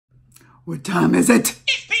What time is it?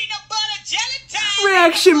 It's peanut butter jelly time.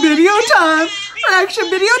 Reaction video time. Reaction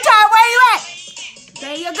video time. Where you at?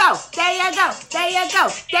 There you go. There you go. There you go.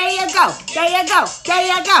 There you go. There you go. There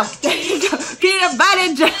you go. There you go. Peanut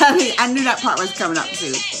butter jelly. I knew that part was coming up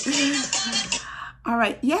too. All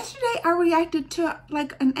right. Yesterday I reacted to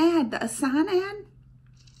like an ad, a sign ad,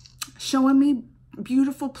 showing me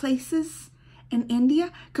beautiful places in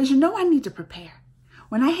India. Because you know I need to prepare.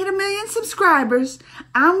 When I hit 1 million subscribers,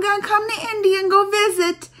 I'm going to come to India and go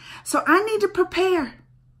visit. So I need to prepare.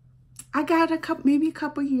 I got maybe a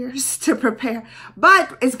couple years to prepare,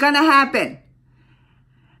 but it's going to happen.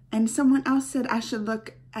 And someone else said I should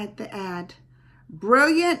look at the ad.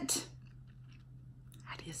 Brilliant.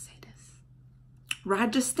 How do you say this?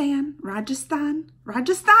 Rajasthan.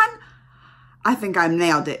 I think I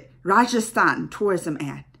nailed it. Rajasthan tourism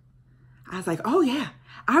ad. I was like, oh yeah.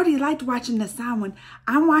 I already liked watching the sound one.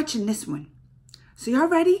 I'm watching this one. So y'all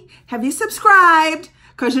ready? Have you subscribed?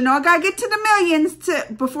 Because you know I got to get to the millions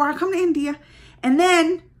before I come to India. And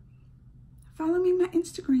then follow me on my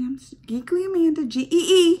Instagrams. Geekly Amanda.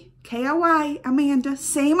 Geekoy Amanda.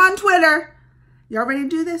 Same on Twitter. Y'all ready to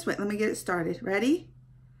do this? Wait, let me get it started. Ready?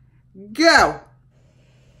 Go.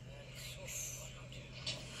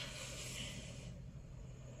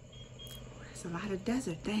 There's a lot of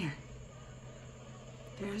desert there.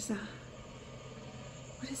 There's a,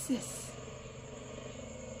 what is this?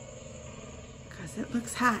 Because it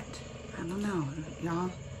looks hot. I don't know,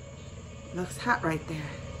 y'all. Looks hot right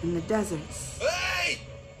there in the deserts. Hey!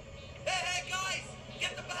 Hey, guys!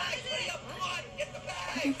 Get the bags! Hurry up! Come on! Get the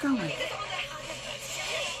bags! Where they going?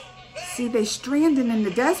 See, they stranded in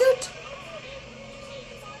the desert?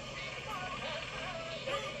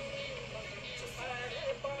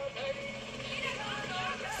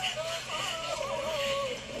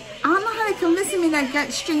 I don't know how they convincing me that I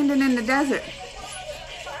got stranded in the desert.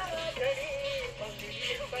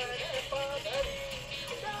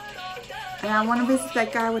 And I want to visit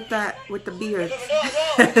that guy with the beard.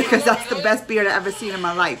 Because that's the best beard I've ever seen in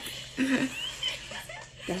my life.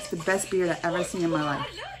 That's the best beard I've ever seen in my life.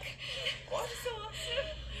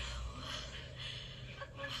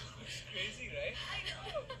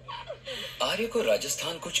 आर्य को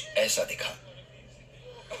राजस्थान कुछ ऐसा दिखा.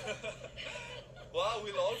 Wow,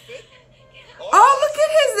 we'll all fit. Oh, look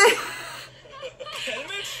at his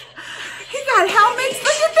Helmets? He got helmets.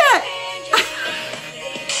 Look at that.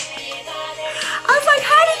 I was like,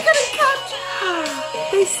 how did he get captured?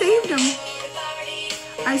 They saved him.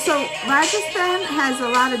 All right, so Rajasthan has a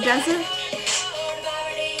lot of desert.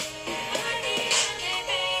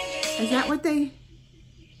 Is that what they...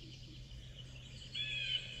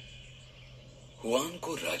 Hwan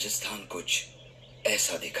को राजस्थान कुछ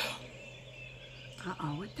ऐसा दिखा.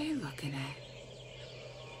 Uh-oh, what they looking at?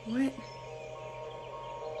 What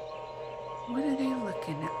are they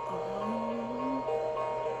looking at? Oh,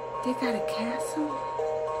 they got a castle?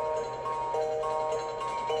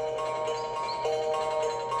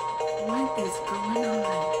 What is going on?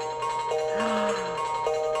 Oh,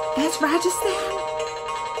 that's Rajasthan?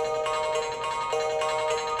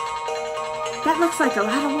 That looks like a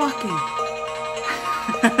lot of walking.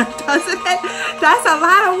 Doesn't it? That's a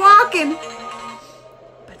lot of walking.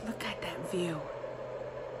 View.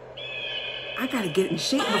 I gotta get in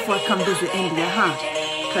shape before I come visit India, huh?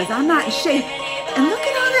 Because I'm not in shape. And look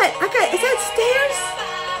at all that. Is that stairs?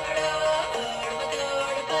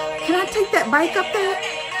 Can I take that bike up there?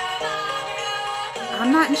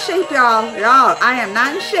 I'm not in shape, y'all. Y'all, I am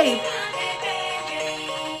not in shape.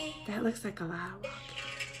 That looks like a lot of walking.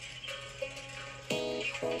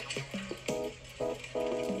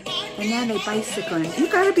 And now they bicycling. You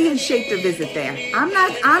gotta be in shape to visit there. I'm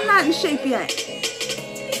not in shape yet.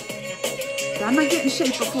 But I'm gonna get in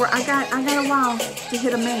shape before I got a while to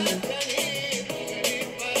hit 1 million.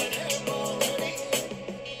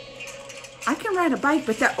 I can ride a bike,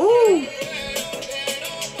 but that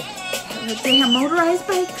they have motorized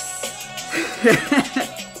bikes.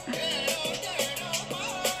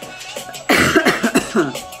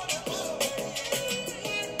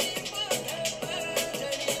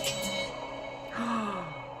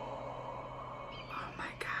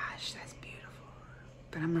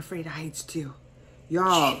 But I'm afraid of heights too.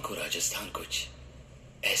 Y'all. Look at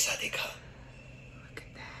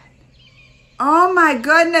that. Oh my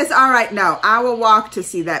goodness. All right, no. I will walk to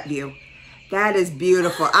see that view. That is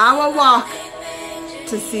beautiful. I will walk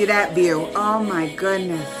to see that view. Oh my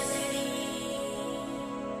goodness.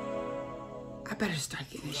 I better start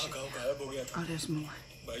getting this shit. Oh, there's more.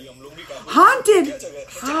 Haunted.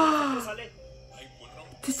 Oh.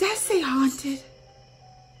 Does that say haunted?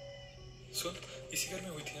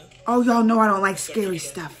 Oh, y'all know I don't like scary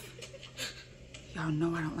stuff. Y'all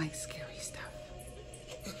know I don't like scary stuff.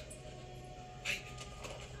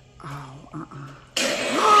 Oh,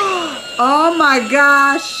 oh my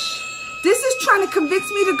gosh. This is trying to convince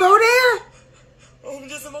me to go there?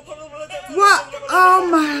 What? Oh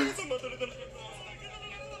my.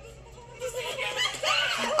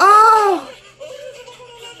 Oh.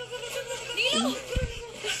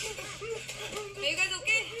 Are you guys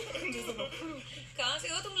okay? कहाँ से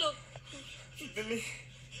हो तुम लोग? दिल्ली.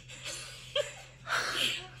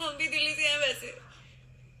 हम भी दिल्ली से हैं वैसे.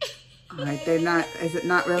 All right, they're not. Is it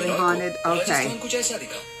not really haunted? Okay. Rajasthan कुछ ऐसा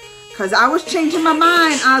दिखा. Cause I was changing my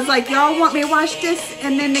mind. I was like, y'all want me to watch this,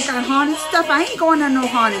 and then they got haunted stuff. I ain't going on no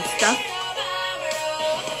haunted stuff.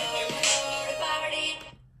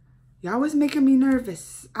 Y'all was making me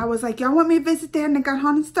nervous. I was like, y'all want me to visit there and they got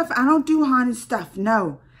haunted stuff? I don't do haunted stuff.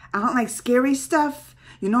 No. I don't like scary stuff.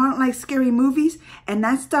 You know, I don't like scary movies. And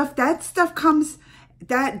that stuff comes,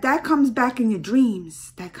 that comes back in your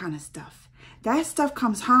dreams. That kind of stuff. That stuff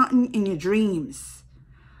comes haunting in your dreams.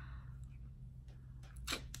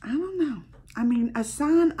 I don't know. I mean,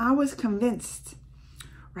 Assam, I was convinced.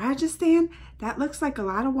 Rajasthan, that looks like a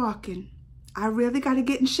lot of walking. I really got to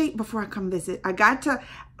get in shape before I come visit. I got to,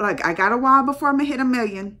 like, I got a while before I'm going to hit 1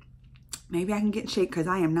 million. Maybe I can get in shape because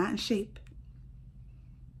I am not in shape.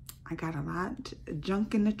 I got a lot of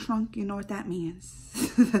junk in the trunk. You know what that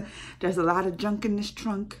means. There's a lot of junk in this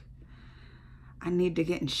trunk. I need to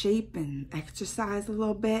get in shape and exercise a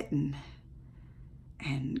little bit and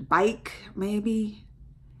bike maybe.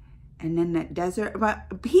 And then that desert. But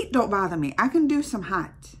heat don't bother me. I can do some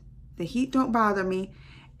hot. The heat don't bother me.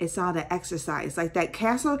 It's all the exercise. Like that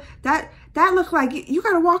castle, that looked like you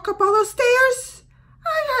got to walk up all those stairs.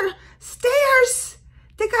 I got stairs.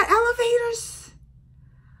 They got elevators.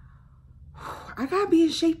 I got to be in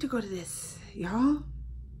shape to go to this, y'all.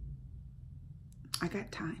 I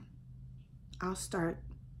got time. I'll start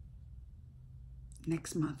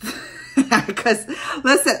next month. Because,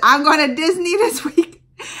 listen, I'm going to Disney this week.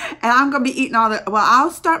 And I'm going to be eating all the, well,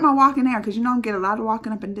 I'll start my walking there because you know I get a lot of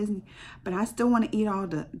walking up in Disney. But I still want to eat all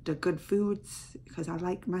the good foods because I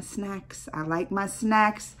like my snacks. I like my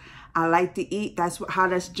snacks. I like to eat. That's how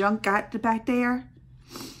this junk got back there.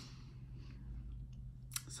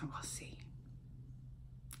 So we'll see.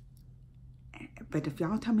 But if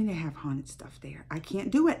y'all tell me they have haunted stuff there, I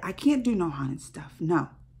can't do it. I can't do no haunted stuff. No.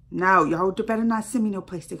 No, y'all better not send me no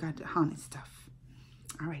place that got the haunted stuff.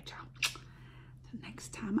 All right, y'all.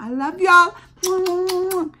 Next time. I love y'all.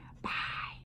 Bye.